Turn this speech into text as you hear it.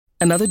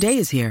Another day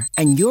is here,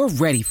 and you're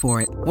ready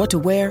for it. What to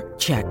wear?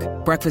 Check.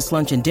 Breakfast,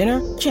 lunch, and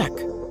dinner? Check.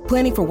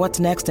 Planning for what's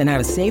next and how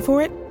to save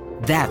for it?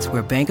 That's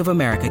where Bank of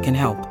America can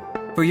help.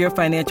 For your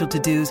financial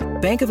to-dos,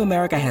 Bank of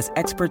America has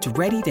experts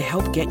ready to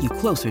help get you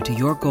closer to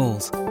your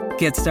goals.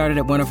 Get started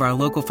at one of our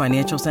local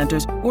financial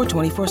centers or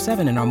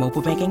 24/7 in our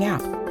mobile banking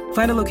app.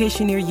 Find a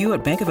location near you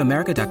at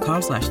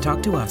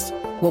bankofamerica.com/talktous.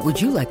 What would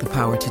you like the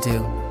power to do?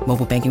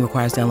 Mobile banking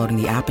requires downloading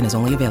the app and is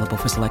only available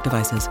for select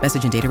devices.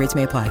 Message and data rates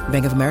may apply.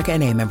 Bank of America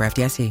N.A., member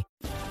FDIC.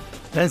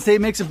 Penn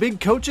State makes a big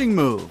coaching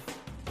move.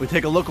 We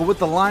take a look at what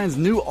the Lions'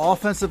 new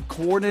offensive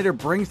coordinator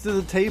brings to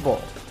the table.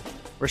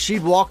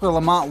 Rasheed Walker,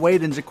 Lamont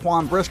Wade, and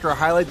Jaquan Brisker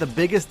highlight the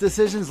biggest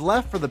decisions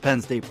left for the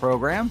Penn State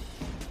program.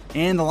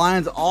 And the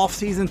Lions'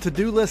 offseason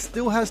to-do list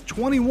still has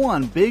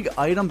 21 big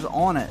items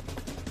on it.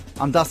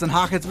 I'm Dustin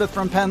Hockensmith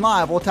from Penn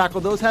Live. We'll tackle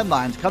those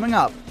headlines coming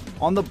up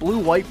on the Blue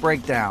White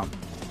Breakdown.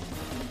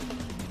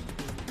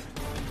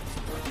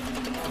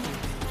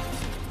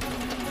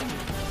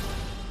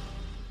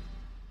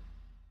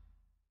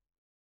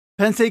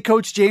 Penn State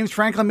coach James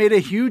Franklin made a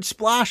huge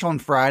splash on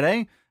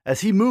Friday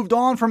as he moved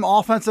on from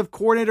offensive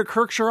coordinator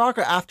Kirk Ciarrocca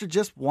after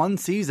just one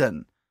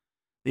season.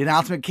 The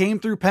announcement came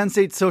through Penn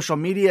State's social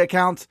media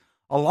accounts,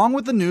 along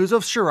with the news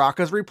of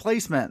Ciarrocca's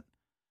replacement.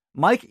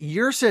 Mike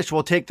Yurcich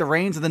will take the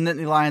reins of the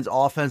Nittany Lions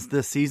offense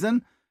this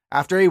season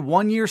after a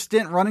one-year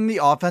stint running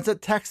the offense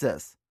at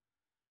Texas.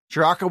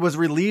 Ciarrocca was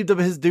relieved of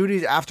his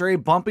duties after a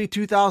bumpy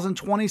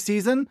 2020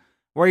 season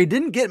where he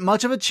didn't get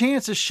much of a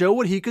chance to show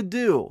what he could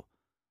do.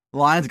 The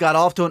Lions got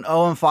off to an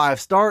 0-5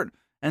 start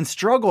and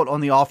struggled on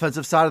the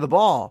offensive side of the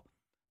ball.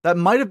 That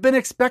might have been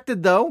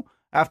expected, though,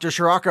 after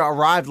Ciarrocca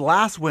arrived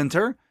last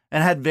winter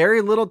and had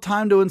very little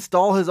time to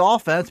install his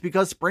offense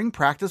because spring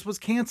practice was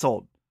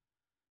canceled.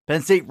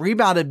 Penn State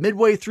rebounded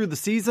midway through the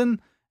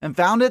season and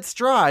found its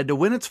stride to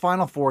win its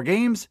final 4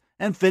 games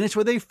and finish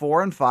with a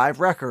 4-5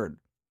 record.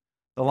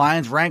 The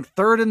Lions ranked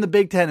 3rd in the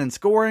Big Ten in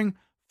scoring,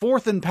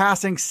 4th in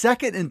passing,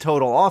 2nd in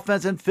total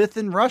offense, and 5th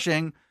in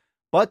rushing,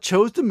 but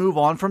chose to move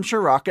on from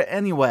Ciarrocca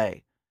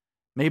anyway.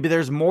 Maybe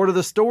there's more to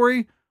the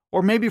story,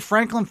 or maybe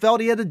Franklin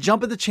felt he had to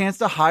jump at the chance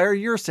to hire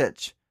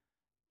Yurcich.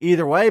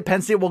 Either way,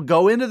 Penn State will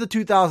go into the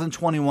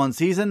 2021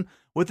 season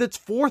with its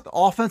 4th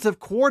offensive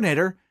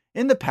coordinator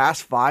in the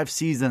past 5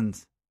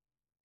 seasons.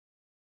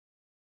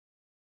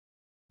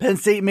 Penn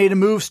State made a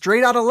move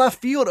straight out of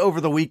left field over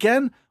the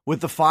weekend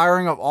with the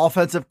firing of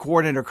offensive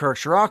coordinator Kirk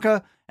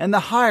Ciarrocca and the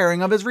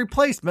hiring of his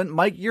replacement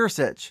Mike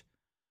Yurcich.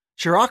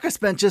 Ciarrocca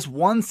spent just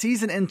one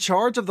season in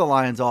charge of the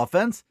Lions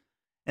offense,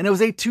 and it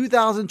was a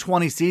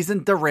 2020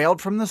 season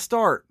derailed from the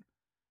start.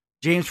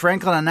 James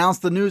Franklin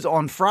announced the news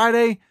on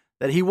Friday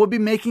that he would be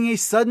making a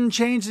sudden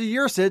change to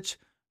Yurcich,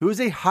 who is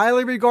a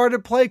highly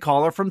regarded play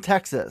caller from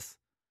Texas.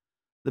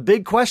 The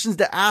big questions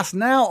to ask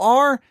now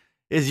are,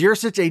 is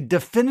Yurcich a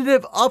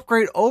definitive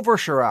upgrade over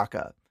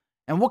Ciarrocca?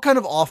 And what kind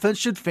of offense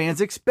should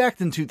fans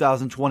expect in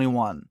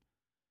 2021?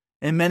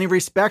 In many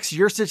respects,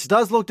 Yurcich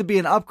does look to be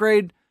an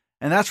upgrade,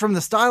 and that's from the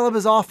style of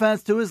his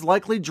offense to his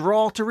likely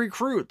draw to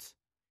recruits.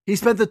 He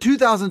spent the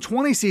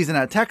 2020 season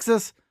at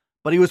Texas,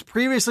 but he was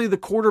previously the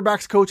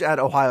quarterback's coach at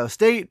Ohio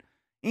State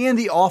and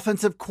the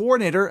offensive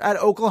coordinator at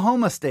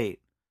Oklahoma State.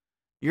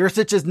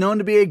 Yurcich is known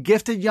to be a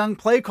gifted young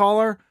play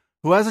caller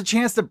who has a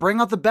chance to bring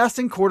out the best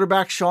in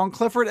quarterbacks Sean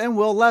Clifford and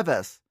Will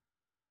Levis.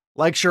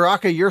 Like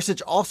Ciarrocca,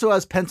 Yurcich also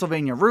has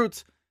Pennsylvania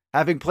roots,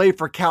 having played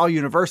for Cal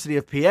University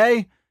of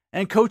PA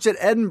and coached at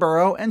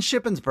Edinboro and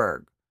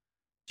Shippensburg.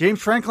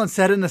 James Franklin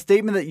said in a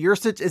statement that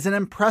Yurcich is an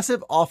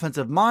impressive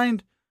offensive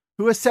mind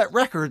who has set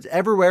records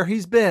everywhere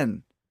he's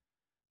been.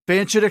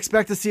 Fans should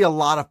expect to see a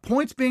lot of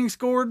points being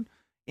scored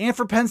and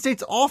for Penn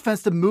State's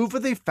offense to move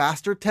with a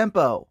faster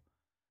tempo.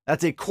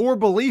 That's a core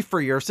belief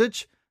for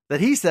Yurcich that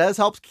he says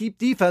helps keep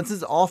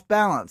defenses off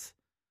balance.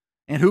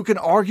 And who can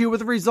argue with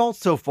the results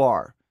so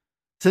far?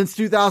 Since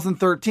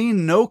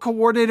 2013, no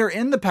coordinator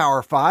in the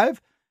Power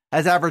 5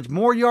 has averaged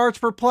more yards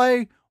per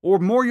play or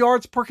more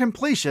yards per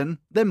completion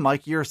than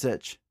Mike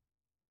Yurcich.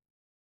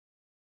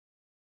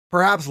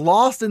 Perhaps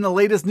lost in the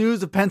latest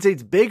news of Penn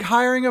State's big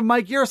hiring of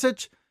Mike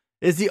Yurcich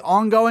is the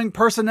ongoing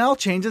personnel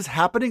changes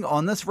happening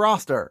on this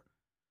roster.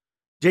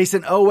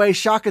 Jason Oweh,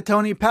 Shaka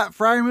Toney, Pat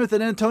Freiermuth,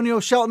 and Antonio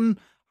Shelton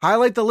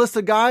highlight the list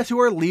of guys who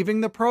are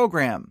leaving the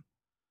program.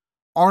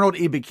 Arnold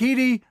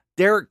Ebiketie,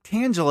 Derek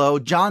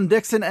Tangelo, John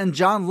Dixon, and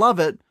John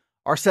Lovett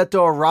are set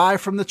to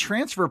arrive from the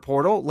transfer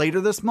portal later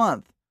this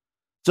month.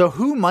 So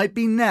who might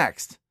be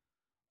next?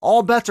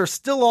 All bets are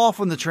still off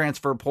on the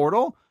transfer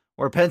portal,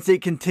 where Penn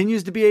State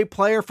continues to be a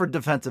player for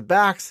defensive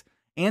backs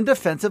and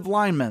defensive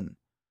linemen.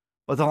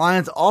 But the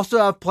Lions also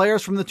have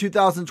players from the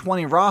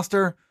 2020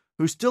 roster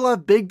who still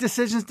have big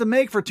decisions to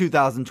make for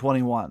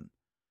 2021.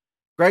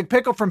 Greg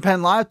Pickle from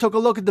Penn Live took a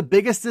look at the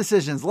biggest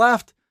decisions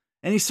left,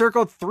 and he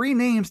circled 3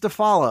 names to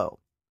follow.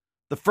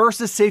 The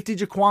first is safety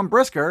Jaquan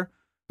Brisker,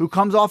 who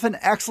comes off an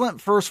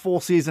excellent first full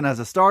season as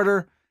a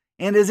starter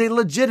and is a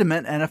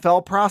legitimate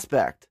NFL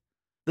prospect.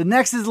 The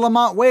next is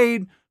Lamont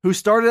Wade, who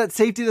started at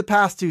safety the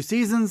past 2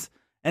 seasons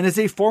and is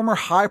a former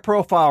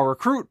high-profile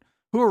recruit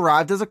who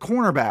arrived as a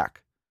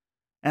cornerback.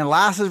 And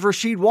last is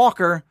Rasheed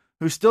Walker,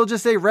 who's still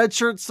just a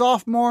redshirt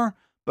sophomore,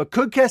 but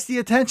could catch the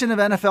attention of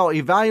NFL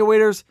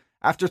evaluators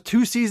after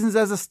 2 seasons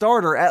as a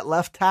starter at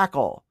left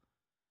tackle.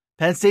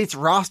 Penn State's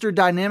roster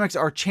dynamics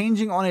are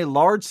changing on a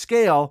large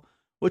scale,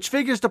 which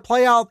figures to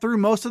play out through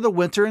most of the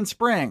winter and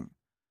spring.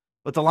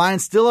 But the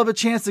Lions still have a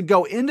chance to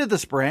go into the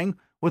spring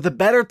with a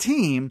better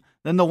team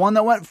than the one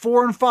that went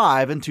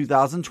 4-5 in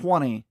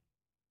 2020.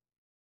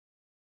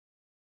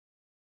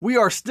 We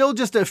are still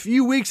just a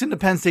few weeks into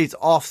Penn State's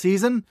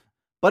offseason,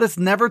 but it's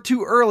never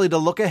too early to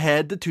look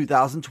ahead to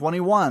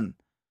 2021.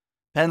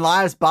 Penn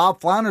Live's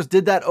Bob Flounders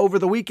did that over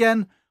the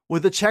weekend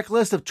with a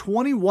checklist of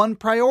 21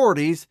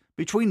 priorities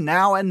between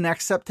now and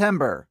next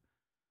September.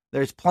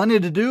 There's plenty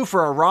to do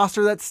for a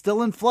roster that's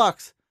still in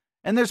flux,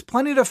 and there's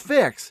plenty to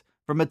fix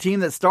from a team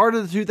that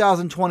started the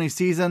 2020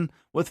 season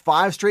with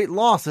 5 straight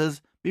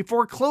losses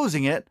before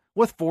closing it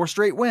with 4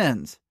 straight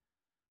wins.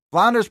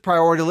 Flounders'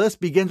 priority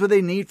list begins with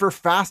a need for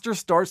faster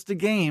starts to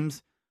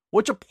games,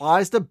 which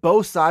applies to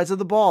both sides of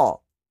the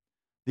ball.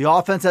 The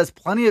offense has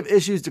plenty of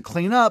issues to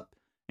clean up,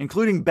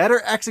 including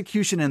better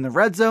execution in the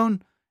red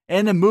zone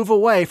and to move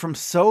away from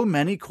so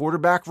many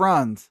quarterback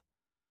runs.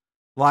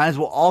 Lions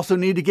will also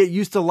need to get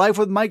used to life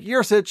with Mike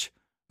Yurcich,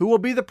 who will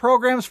be the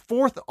program's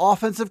 4th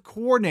offensive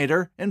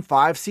coordinator in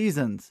 5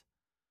 seasons.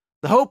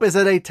 The hope is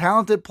that a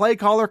talented play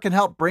caller can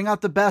help bring out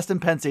the best in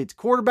Penn State's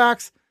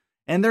quarterbacks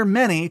and their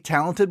many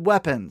talented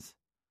weapons.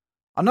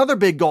 Another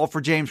big goal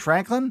for James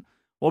Franklin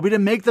will be to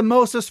make the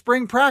most of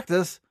spring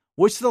practice,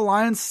 which the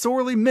Lions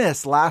sorely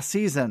missed last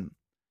season.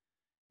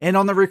 And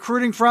on the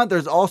recruiting front,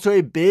 there's also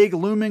a big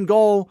looming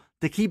goal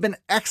to keep an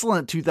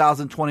excellent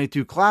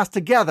 2022 class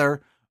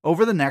together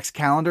over the next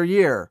calendar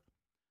year.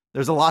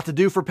 There's a lot to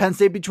do for Penn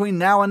State between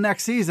now and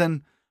next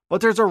season,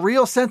 but there's a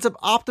real sense of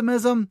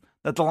optimism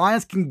that the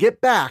Lions can get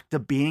back to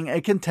being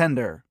a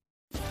contender.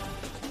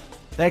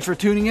 Thanks for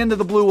tuning in to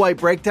the Blue White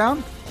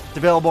Breakdown. It's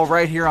available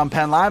right here on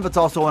Penn Live. It's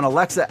also on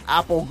Alexa,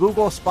 Apple,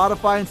 Google,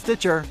 Spotify, and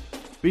Stitcher.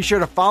 Be sure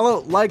to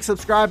follow, like,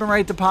 subscribe, and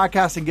rate the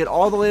podcast and get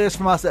all the latest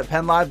from us at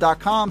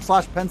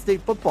PennLive.com/Penn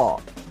State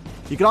Football.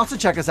 You can also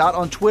check us out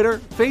on Twitter,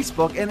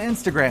 Facebook, and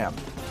Instagram.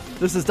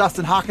 This is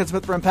Dustin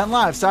Hawkinsmith from Penn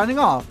Live signing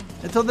off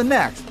until the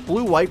next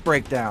Blue White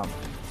Breakdown.